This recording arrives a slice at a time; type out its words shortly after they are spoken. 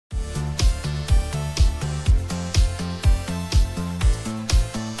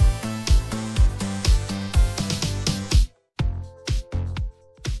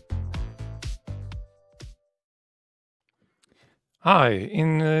Hi,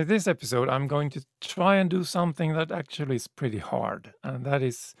 in this episode, I'm going to try and do something that actually is pretty hard, and that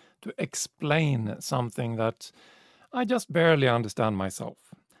is to explain something that I just barely understand myself.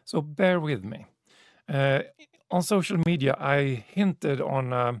 So bear with me. Uh, on social media, I hinted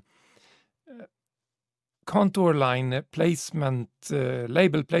on contour line placement,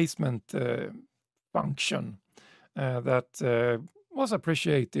 label placement function that was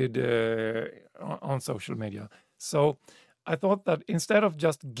appreciated on social media. So I thought that instead of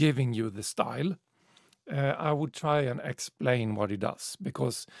just giving you the style, I would try and explain what it does,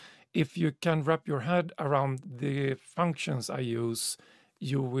 because if you can wrap your head around the functions I use,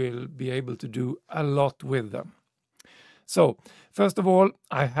 you will be able to do a lot with them. So first of all,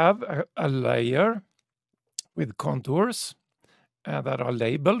 I have a layer with contours that are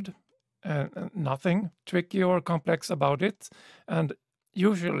labeled. Nothing tricky or complex about it. And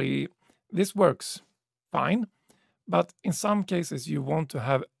usually this works fine. But in some cases, you want to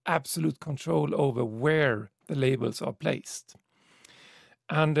have absolute control over where the labels are placed.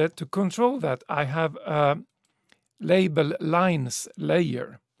 And to control that, I have a label lines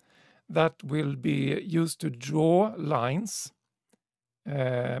layer that will be used to draw lines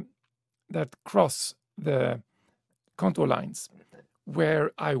that cross the contour lines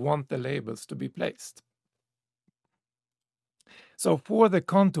where I want the labels to be placed. So for the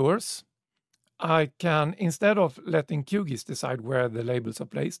contours, I can, instead of letting QGIS decide where the labels are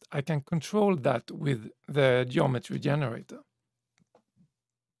placed, I can control that with the geometry generator.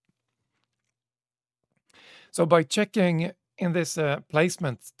 So by checking in this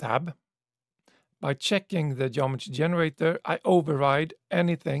placement tab, by checking the geometry generator, I override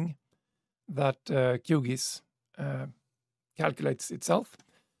anything that QGIS calculates itself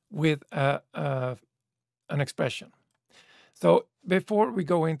with an expression. So before we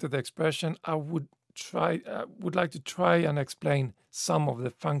go into the expression, I would like to try and explain some of the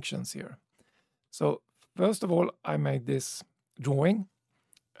functions here. So first of all, I made this drawing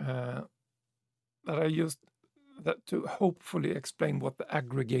that I used that to hopefully explain what the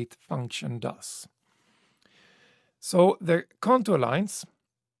aggregate function does. So the contour lines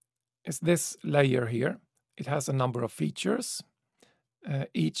is this layer here. It has a number of features.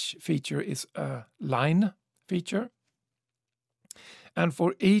 Each feature is a line feature. And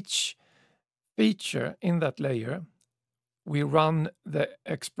for each feature in that layer, we run the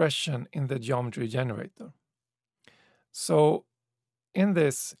expression in the geometry generator. So in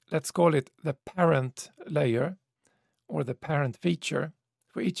this, let's call it the parent layer or the parent feature.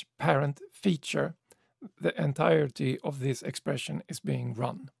 For each parent feature, the entirety of this expression is being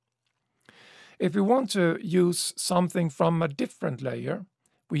run. If we want to use something from a different layer,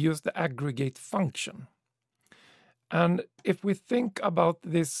 we use the aggregate function. And if we think about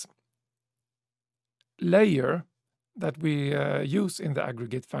this layer that we use in the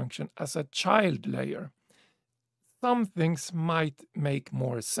aggregate function as a child layer, some things might make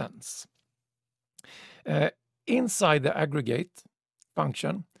more sense. Inside the aggregate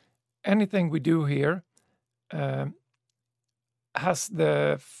function, anything we do here has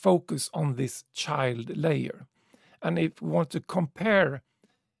the focus on this child layer. And if we want to compare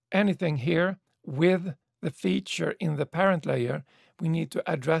anything here with the feature in the parent layer, we need to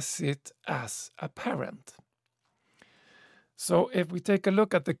address it as a parent. So if we take a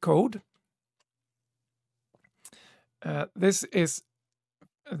look at the code, this is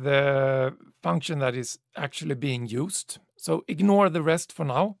the function that is actually being used. So ignore the rest for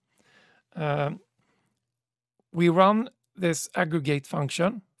now. We run this aggregate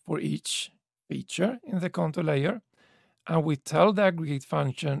function for each feature in the contour layer, and we tell the aggregate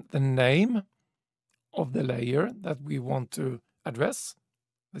function the name of the layer that we want to address,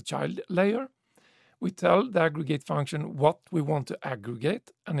 the child layer. We tell the aggregate function what we want to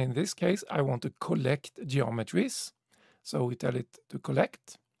aggregate, and in this case, I want to collect geometries. So we tell it to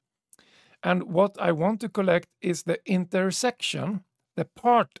collect. And what I want to collect is the intersection, the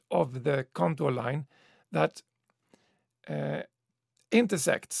part of the contour line that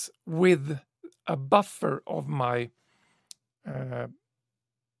intersects with a buffer of my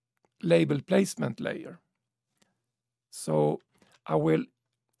label placement layer. So I will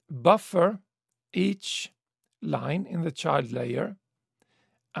buffer each line in the child layer,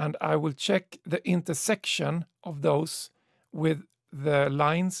 and I will check the intersection of those with the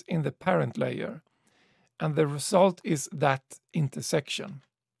lines in the parent layer, and the result is that intersection.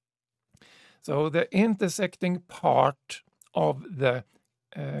 So the intersecting part of the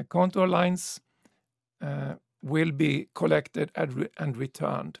contour lines will be collected and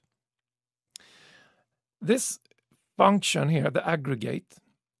returned. This function here, the aggregate,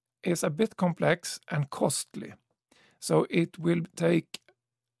 is a bit complex and costly. So it will take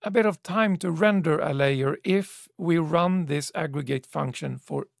a bit of time to render a layer if we run this aggregate function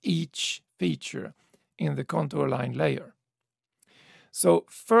for each feature in the contour line layer. So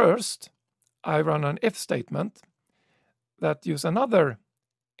first, I run an if statement that uses another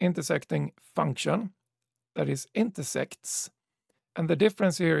intersecting function that is intersects. And the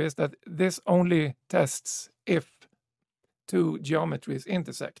difference here is that this only tests if two geometries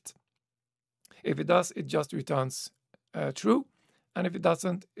intersect. If it does, it just returns true, and if it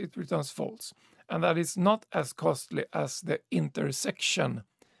doesn't, it returns false. And that is not as costly as the intersection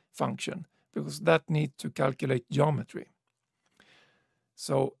function, because that needs to calculate geometry.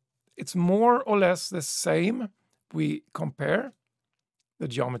 So it's more or less the same. We compare the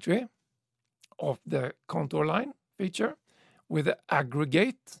geometry of the contour line feature with the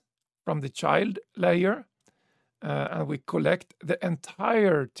aggregate from the child layer, and we collect the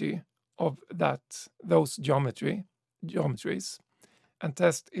entirety of those geometries and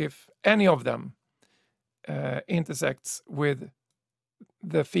test if any of them intersects with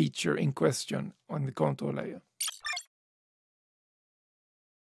the feature in question on the contour layer.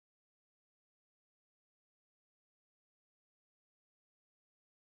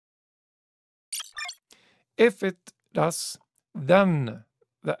 If it does, then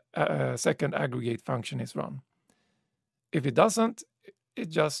the second aggregate function is run. If it doesn't, it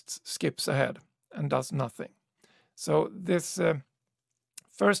just skips ahead and does nothing. So this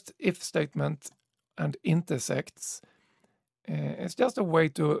first if statement and intersects is just a way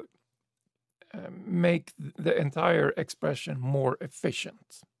to make the entire expression more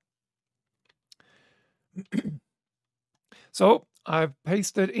efficient. So I've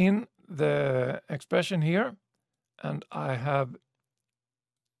pasted in the expression here, and I have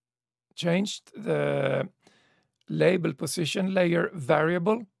changed the label position layer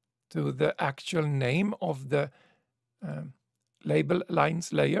variable to the actual name of the label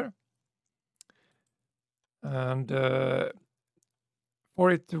lines layer. And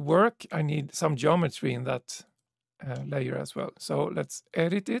for it to work, I need some geometry in that layer as well. So let's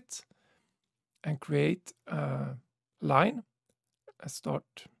edit it and create a line. Let's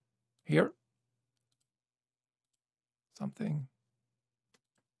start here. Something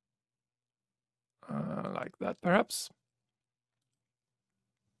like that, perhaps.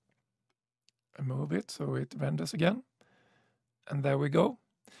 And move it so it renders again. And there we go.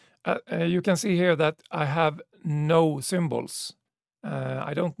 You can see here that I have no symbols.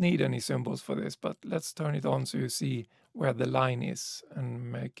 I don't need any symbols for this, but let's turn it on so you see where the line is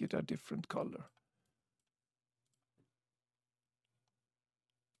and make it a different color.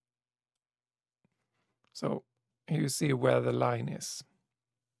 So here you see where the line is.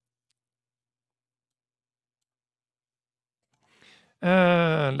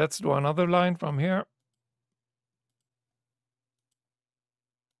 Let's draw another line from here.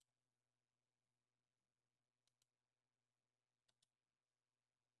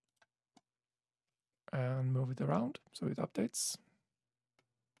 And move it around so it updates.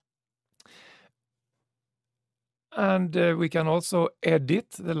 And we can also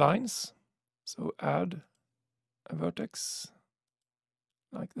edit the lines. So add a vertex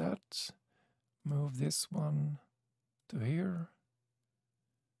like that. Move this one to here.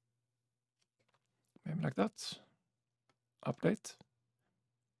 Maybe like that. Update.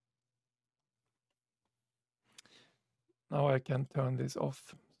 Now I can turn this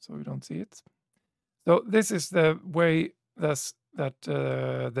off so you don't see it. So this is the way that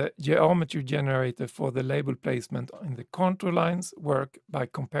the geometry generator for the label placement in the contour lines work by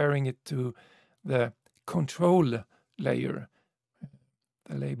comparing it to the control layer,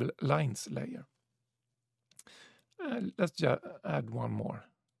 the label lines layer. Let's just add one more.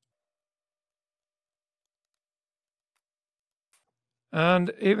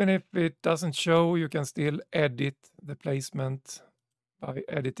 And even if it doesn't show, you can still edit the placement by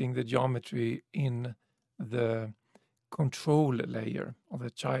editing the geometry in the control layer or the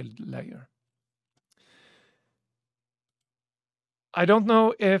child layer. I don't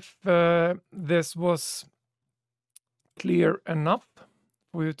know if this was clear enough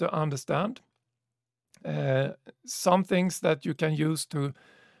for you to understand. Some things that you can use to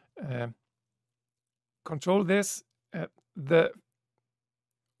control this, the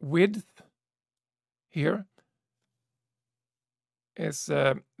width here is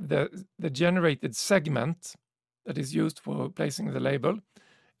the generated segment that is used for placing the label.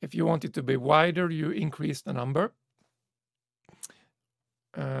 If you want it to be wider, you increase the number.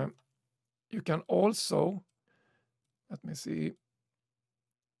 You can also, let me see,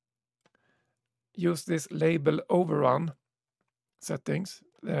 use this label overrun settings.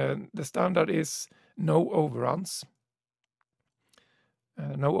 The standard is no overruns.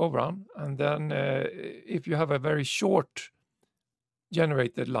 no overrun. And then if you have a very short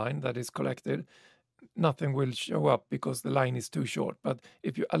generated line that is collected, nothing will show up because the line is too short. But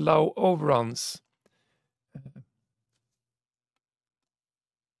if you allow overruns,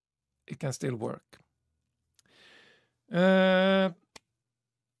 it can still work.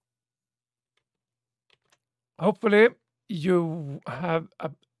 Hopefully you have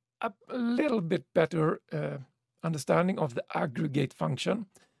a little bit better understanding of the aggregate function,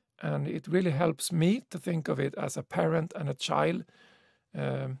 and it really helps me to think of it as a parent and a child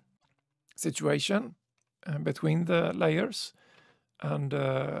situation between the layers. And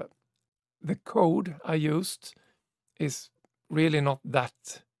the code I used is really not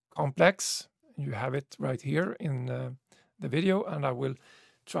that complex. You have it right here in the video, and I will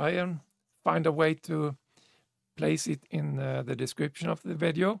try and find a way to place it in the description of the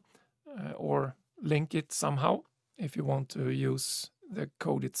video or link it somehow if you want to use the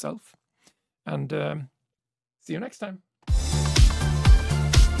code itself. And see you next time.